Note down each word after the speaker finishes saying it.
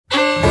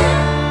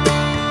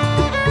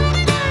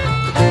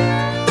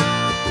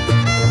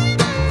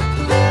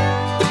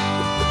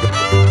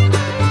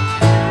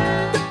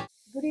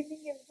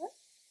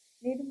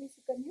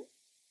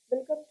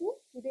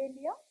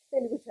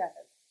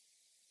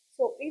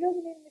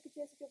ఈరోజు నేను మీకు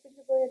చేసి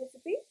చూపించబోయే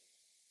రెసిపీ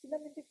చిన్న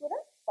మెంతి కూర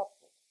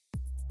పప్పు.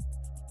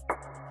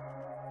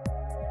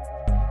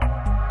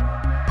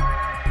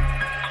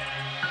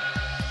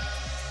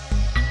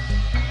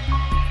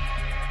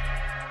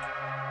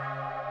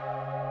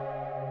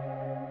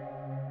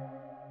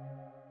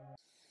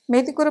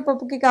 మేతి కూర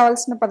పప్పుకి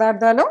కావాల్సిన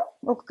పదార్థాలు: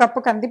 1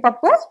 కప్పు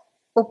కందిపప్పు,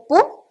 ఉప్పు,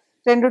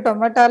 2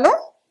 టొమాటాలు,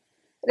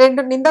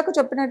 ఇందాక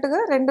చెప్పినట్టుగా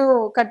 2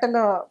 కట్టల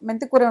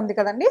మెంతి కూర ఉంది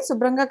కదండి,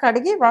 శుభ్రంగా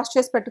కడిగి వాష్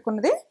చేసి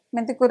పెట్టుకున్నది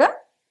మెంతి కూర,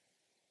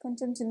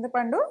 కొంచెం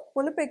చింతపండు,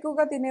 పులుపు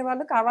ఎక్కువగా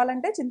తినేవాళ్ళు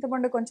కావాలంటే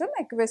చింతపండు కొంచెం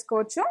ఎక్కువ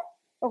వేసుకోవచ్చు,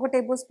 1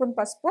 టేబుల్ స్పూన్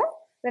పసుపు,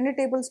 2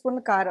 టేబుల్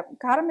స్పూన్లు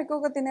కారం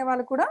ఎక్కువగా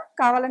తినేవాళ్ళు కూడా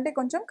కావాలంటే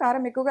కొంచెం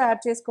కారం ఎక్కువగా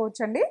యాడ్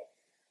చేసుకోవచ్చండి,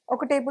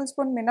 1 టేబుల్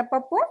స్పూన్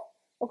మినపప్పు,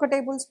 1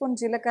 టేబుల్ స్పూన్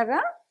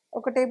జీలకర్ర,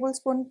 1 టేబుల్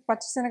స్పూన్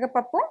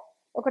పచ్చిశనగపప్పు,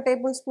 1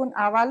 టేబుల్ స్పూన్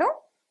ఆవాలు,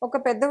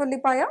 1 పెద్ద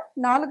ఉల్లిపాయ,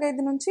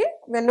 4-5 నుంచి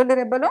వెల్లుల్లి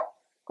రెబ్బలు,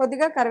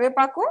 కొద్దిగా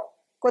కరివేపాకు,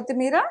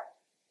 కొత్తిమీర,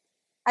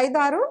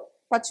 5-6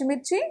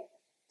 పచ్చిమిర్చి,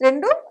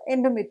 2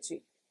 ఎండుమిర్చి,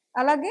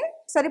 అలాగే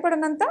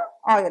సరిపడినంత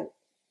ఆయిల్.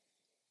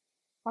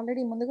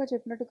 ఆల్రెడీ ముందుగా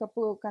చెప్పినట్టు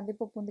కప్పు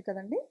కందిపప్పు ఉంది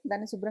కదండి,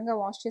 దాన్ని శుభ్రంగా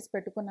వాష్ చేసి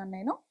పెట్టుకున్నాను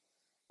నేను.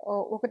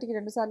 1కి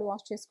 2 సార్లు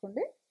వాష్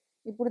చేసుకోండి.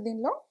 ఇప్పుడు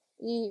దీనిలో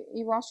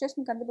ఈ వాష్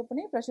చేసిన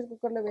కందిపప్పుని ప్రెషర్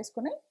కుక్కర్లో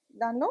వేసుకొని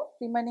దానిలో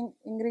రిమైనింగ్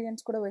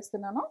ఇంగ్రీడియంట్స్ కూడా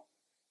వేస్తున్నాను.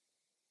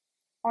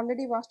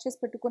 ఆల్రెడీ వాష్ చేసి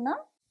పెట్టుకున్న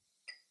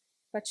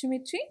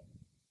పచ్చిమిర్చి,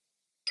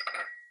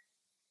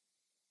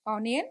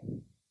 ఆనియన్,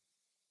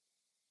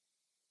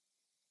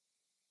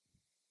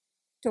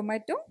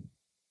 టొమాటో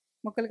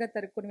ముక్కలుగా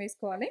తరుక్కొని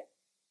వేసుకోవాలి.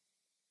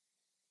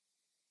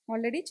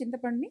 ఆల్రెడీ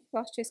చింతపండుని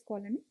వాష్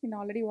చేసుకోవాలండి, నేను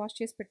ఆల్రెడీ వాష్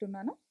చేసి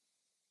పెట్టున్నాను.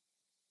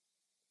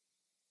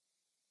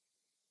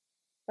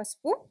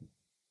 పసుపు,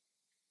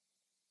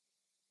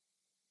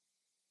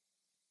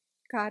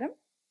 కారం,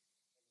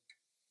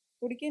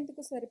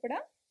 ఉడికేందుకు సరిపడా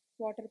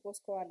వాటర్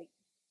పోసుకోవాలి.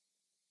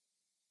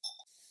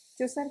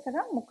 చూసారు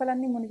కదా,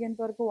 ముక్కలన్నీ మునిగేంత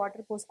వరకు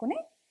వాటర్ పోసుకొని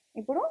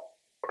ఇప్పుడు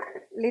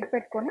లిడ్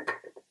పెట్టుకొని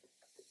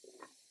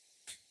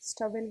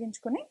స్టవ్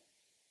వెలిగించుకొని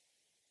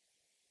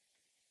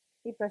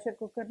ఈ ప్రెషర్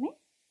కుక్కర్ని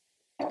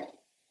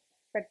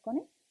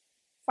పెట్టుకొని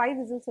 5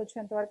 విజిల్స్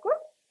వచ్చేంత వరకు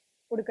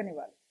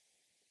ఉడకనివ్వాలి.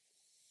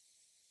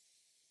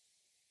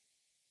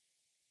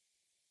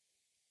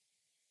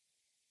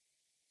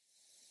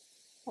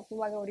 పప్పు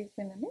బాగా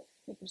ఉడికిపోయిందండి.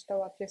 ఇప్పుడు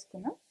స్టవ్ ఆఫ్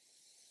చేసుకుందాం.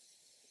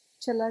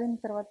 చల్లారిన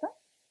తర్వాత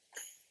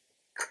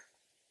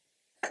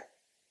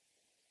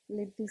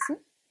లిడ్ తీసి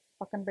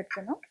పక్కన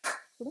పెట్టుకుందాం.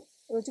 ఇప్పుడు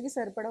రుచికి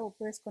సరిపడా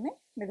ఉప్పు వేసుకొని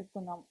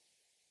మెదుపుకుందాం.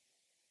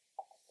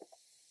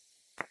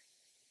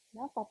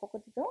 ఇలా పప్పు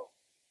కొద్దితో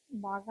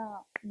బాగా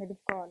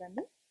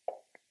మెదుపుకోవాలండి.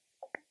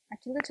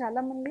 యాక్చువల్గా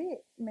చాలామంది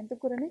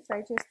మెంతికూరని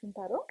ఫ్రై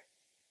చేసుకుంటారు.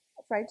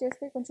 ఫ్రై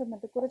చేస్తే కొంచెం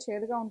మెంతికూర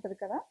చేదుగా ఉంటుంది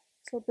కదా,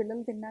 సో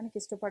పిల్లలు తినడానికి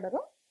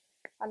ఇష్టపడరు.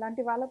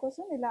 అలాంటి వాళ్ళ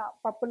కోసం ఇలా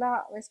పప్పులా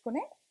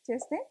వేసుకొని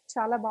చేస్తే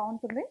చాలా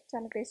బాగుంటుంది,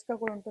 చాలా టేస్ట్గా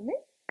కూడా ఉంటుంది.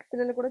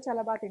 పిల్లలు కూడా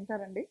చాలా బాగా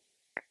తింటారండి.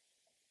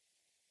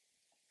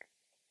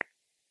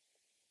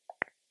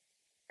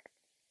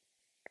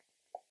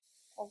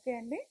 ఓకే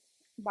అండి,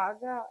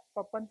 బాగా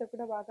పప్పు అంతా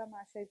కూడా బాగా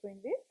మ్యాష్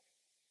అయిపోయింది.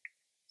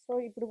 సో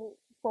ఇప్పుడు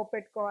పోపు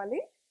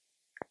పెట్టుకోవాలి.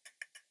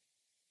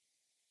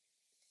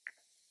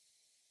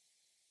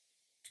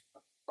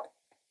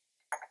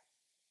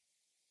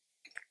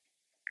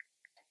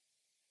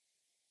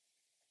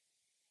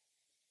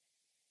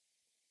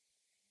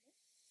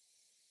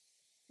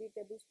 త్రీ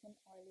టేబుల్ స్పూన్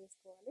ఆయిల్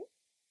వేసుకోవాలి.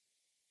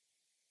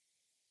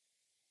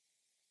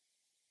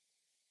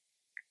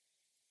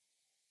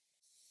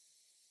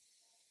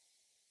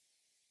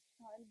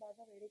 ఆయిల్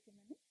బాగా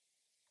వేడెక్కిందని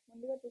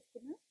ముందుగా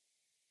తీసుకున్న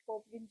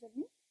పోపు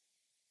గింజల్ని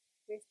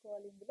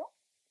వేసుకోవాలి. ఇందులో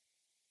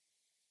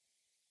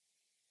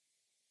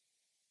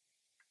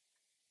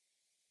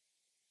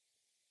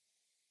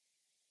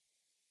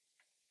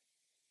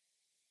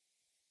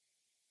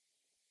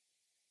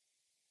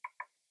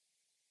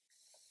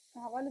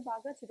ఆవాలు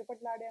బాగా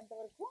చిటపట్లాడేంత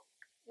వరకు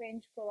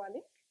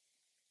వేయించుకోవాలి.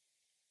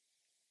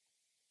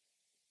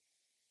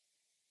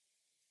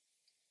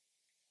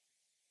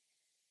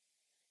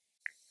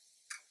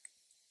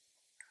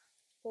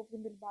 పోపు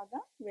గింజలు బాగా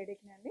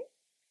వేడెక్కినాయండి.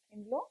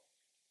 ఇందులో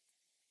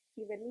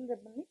ఈ వెల్లుల్లి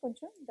రెబ్బల్ని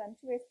కొంచెం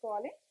దంచి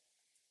వేసుకోవాలి,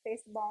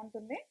 టేస్ట్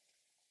బాగుంటుంది.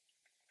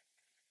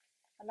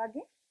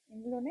 అలాగే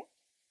ఇందులోనే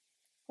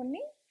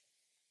కొన్ని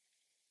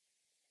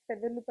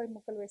పెద్దల్లిపాయ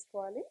ముక్కలు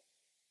వేసుకోవాలి.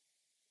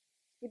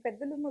 ఈ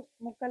పెద్దలు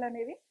ముక్కలు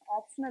అనేవి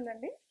ఆప్షనల్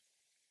అండి.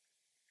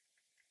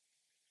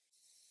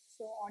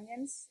 సో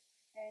ఆనియన్స్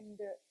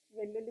అండ్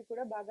వెల్లుల్లి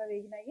కూడా బాగా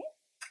వేగినాయి.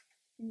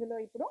 ఇందులో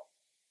ఇప్పుడు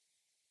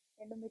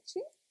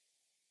ఎండుమిర్చి,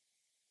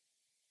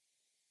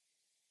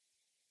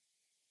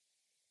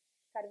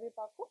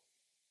 కరివేపాకు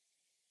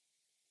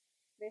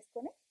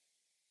వేసుకొని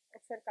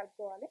ఒకసారి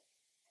కలుపుకోవాలి.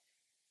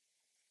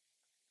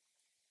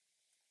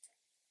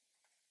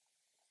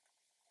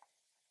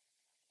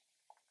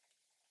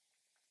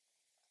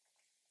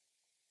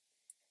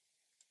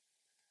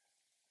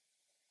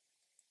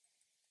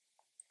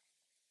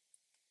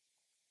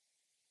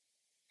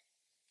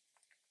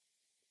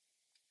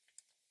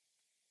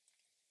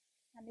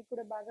 అన్నీ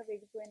కూడా బాగా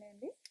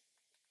వేగిపోయినాయండి.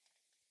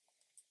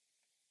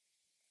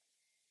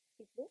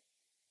 ఇప్పుడు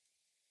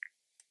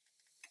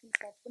ఈ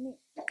పప్పుని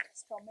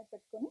స్టవ్ మీద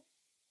పెట్టుకొని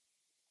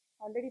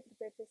ఆల్రెడీ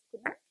ప్రిపేర్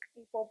చేసుకున్న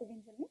ఈ పోపు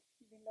గింజల్ని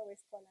దీనిలో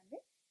వేసుకోవాలండి.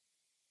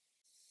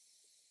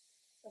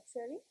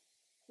 ఒకసారి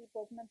ఈ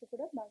పోపునంతా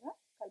కూడా బాగా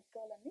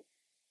కలుపుకోవాలండి.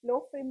 లో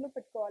ఫ్లేమ్లో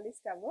పెట్టుకోవాలి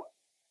స్టవ్,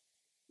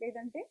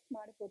 లేదంటే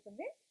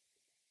మాడిపోతుంది.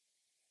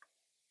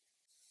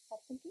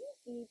 పప్పుకి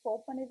ఈ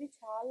పోపు అనేది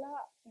చాలా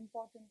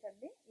ఇంపార్టెంట్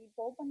అండి. ఈ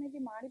పోపు అనేది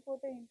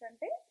మాడిపోతే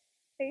ఏంటంటే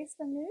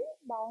టేస్ట్ అనేది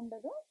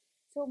బాగుండదు.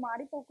 సో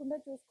మాడిపోకుండా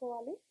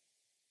చూసుకోవాలి.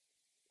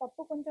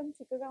 పప్పు కొంచెం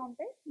చిక్కగా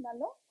ఉంటే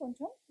దానిలో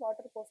కొంచెం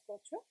వాటర్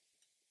పోసుకోవచ్చు.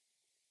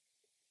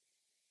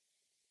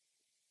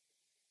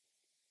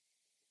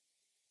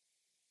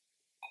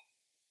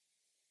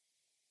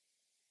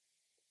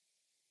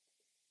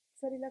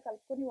 ఒకసారి ఇలా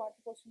కలుపుకొని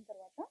వాటర్ పోసిన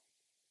తర్వాత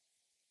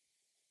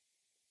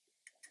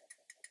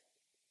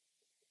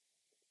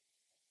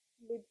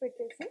లిడ్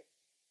పెట్టేసి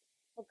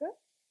ఒక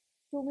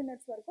 2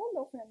 minutes వరకు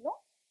లో ఫ్లేమ్లో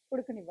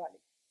ఉడకనివ్వాలి.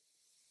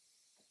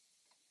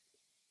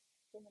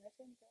 2 minutes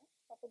ఇంకా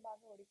పప్పు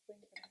బాగా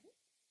ఉడికిపోయింది కదండి.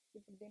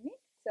 ఇప్పుడు దీన్ని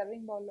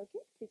సర్వింగ్ బౌల్లోకి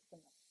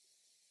తీసుకుందాం.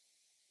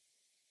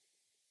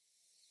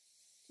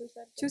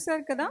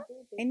 చూసారు కదా,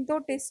 ఎంతో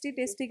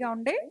టేస్టీగా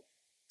ఉండే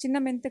చిన్న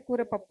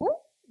మెంతికూర పప్పు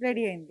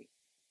రెడీ అయింది.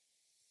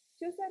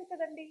 చూసారు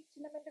కదండి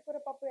చిన్న మెంతికూర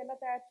పప్పు ఎలా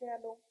తయారు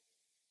చేయాలో.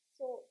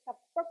 సో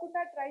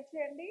తప్పకుండా ట్రై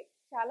చేయండి,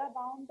 చాలా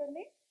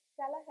బాగుంటుంది,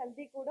 చాలా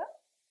హెల్తీ కూడా.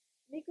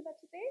 మీకు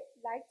నచ్చితే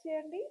లైక్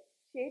చేయండి,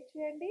 షేర్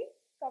చేయండి,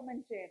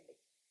 కామెంట్ చేయండి.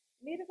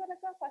 మీరు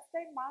కనుక ఫస్ట్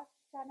టైం మా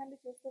ఛానల్ని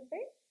చూస్తుంటే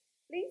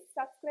please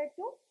subscribe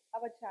to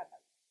our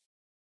channel.